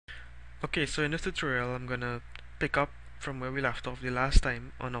Okay, so in this tutorial, I'm gonna pick up from where we left off the last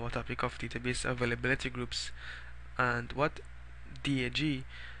time on our topic of database availability groups. And what DAG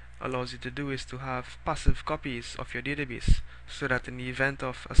allows you to do is to have passive copies of your database, so that in the event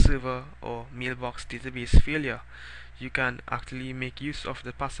of a server or mailbox database failure, you can actually make use of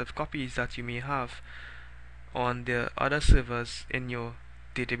the passive copies that you may have on the other servers in your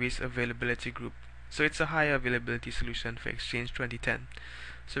database availability group. So it's a high availability solution for Exchange 2010.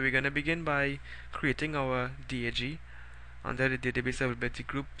 So we're going to begin by creating our DAG. Under the database availability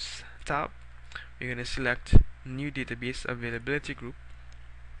groups tab, we're going to select new database availability group,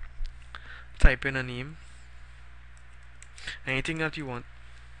 type in a name, anything that you want,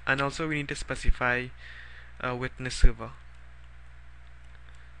 and also we need to specify a witness server.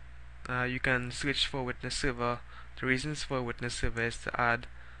 You can search for witness server. The reasons for witness server is to add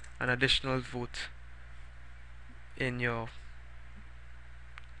an additional vote in your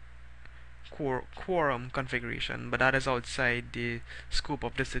quorum configuration, but that is outside the scope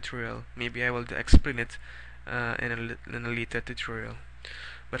of this tutorial. Maybe I will explain it in a later tutorial.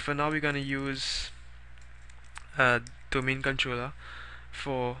 But for now, we're going to use a domain controller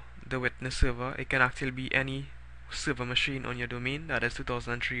for the witness server. It can actually be any server machine on your domain, that is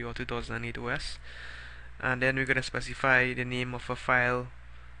 2003 or 2008 OS. And then we're going to specify the name of a file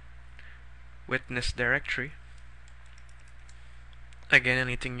witness directory. Again,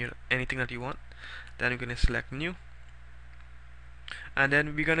 anything that you want. Then we're going to select new, and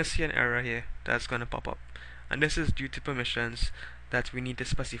then we're going to see an error here that's going to pop up, and this is due to permissions that we need to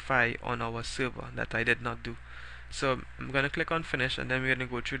specify on our server that I did not do. So I'm going to click on finish, and then we're going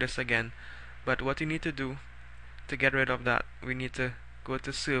to go through this again. But what you need to do to get rid of that, we need to go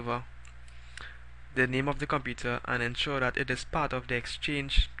to server, the name of the computer, and ensure that it is part of the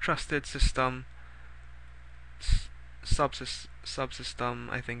Exchange Trusted System subsystem,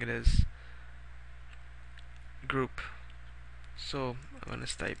 I think it is, group. So I'm going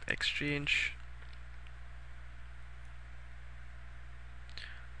to type Exchange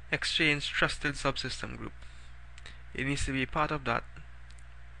Trusted Subsystem Group. It needs to be part of that.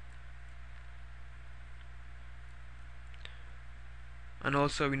 And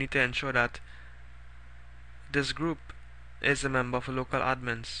also we need to ensure that this group is a member of local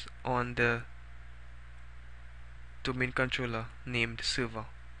admins on the domain controller named server.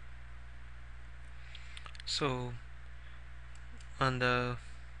 So under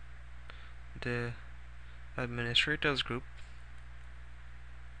the administrators group,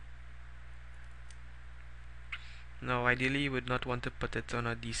 now ideally you would not want to put it on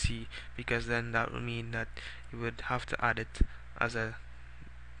a DC, because then that would mean that you would have to add it as a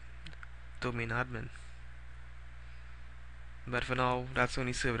domain admin. But for now, that's the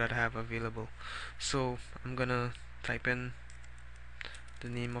only server that I have available. So I'm gonna type in the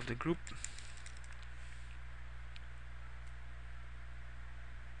name of the group,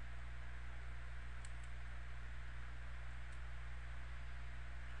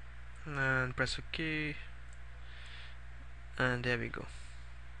 and press OK, and there we go.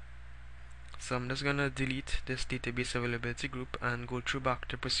 So I'm just gonna delete this database availability group and go through back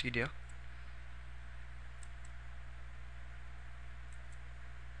to procedure.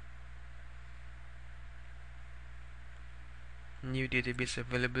 New database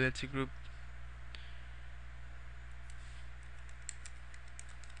availability group.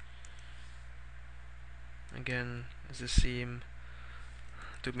 Again, it's the same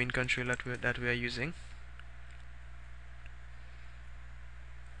domain controller that we are using.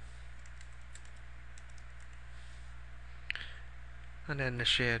 And then the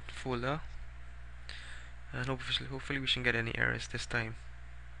shared folder, and hopefully we shouldn't get any errors this time.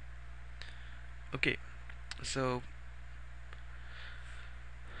 Okay, so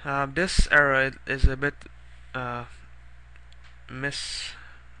this error is a bit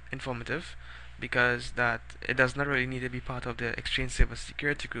misinformative, because that it does not really need to be part of the Exchange Server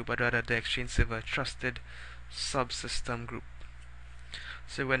security group, but rather the Exchange Server trusted subsystem group.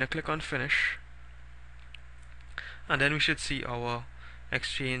 So we're going to click on finish, and then we should see our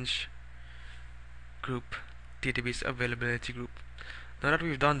Exchange group database availability group. Now that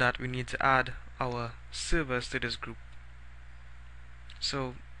we've done that, we need to add our servers to this group.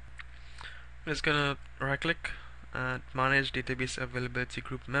 So I'm just gonna right click and manage database availability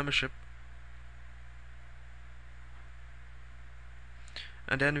group membership,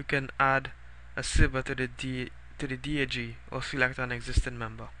 and then we can add a server to the DAG or select an existing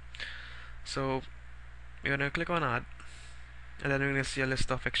member. So we're gonna click on add, and then we're gonna see a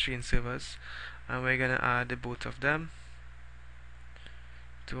list of Exchange servers, and we're gonna add both of them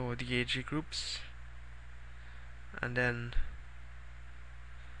to our DAG groups, and then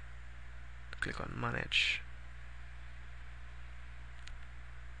click on manage.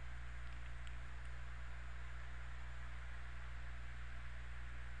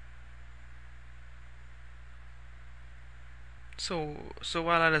 So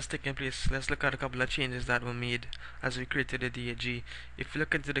while that is taking place, let's look at a couple of changes that were made as we created the DAG. If you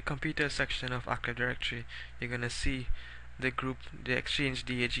look into the computer section of Active Directory, you're gonna see the Exchange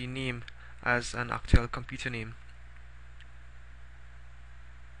DAG name as an actual computer name.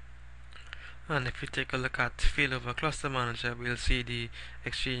 And if you take a look at Failover Cluster Manager, we'll see the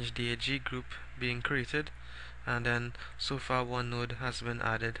Exchange DAG group being created, and then so far one node has been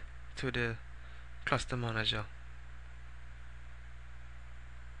added to the cluster manager.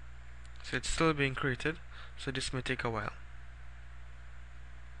 So it's still being created, so this may take a while.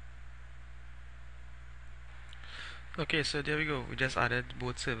 Okay, so there we go. We just added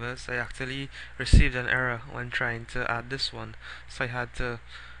both servers. I actually received an error when trying to add this one, so I had to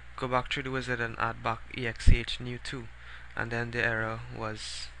go back through the wizard and add back exh new 2, and then the error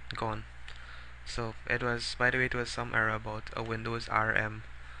was gone. So it was, by the way, it was some error about a Windows RM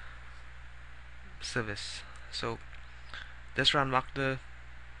service. So just ran back the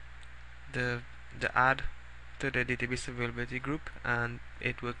add to the database availability group, and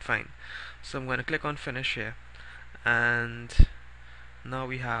it worked fine. So I'm going to click on finish here, and now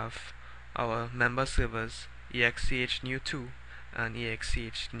we have our member servers exch new 2 and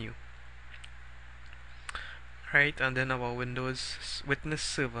exch new. Right, and then our Windows witness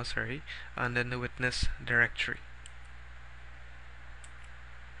server, sorry, and then the witness directory.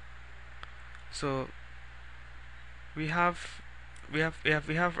 So we have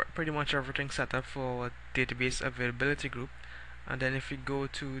pretty much everything set up for our database availability group. And then if we go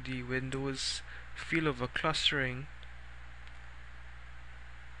to the Windows failover clustering,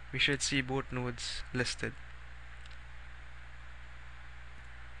 we should see both nodes listed.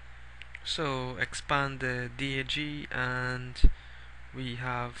 So expand the DAG and we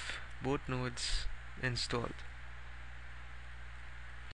have both nodes installed.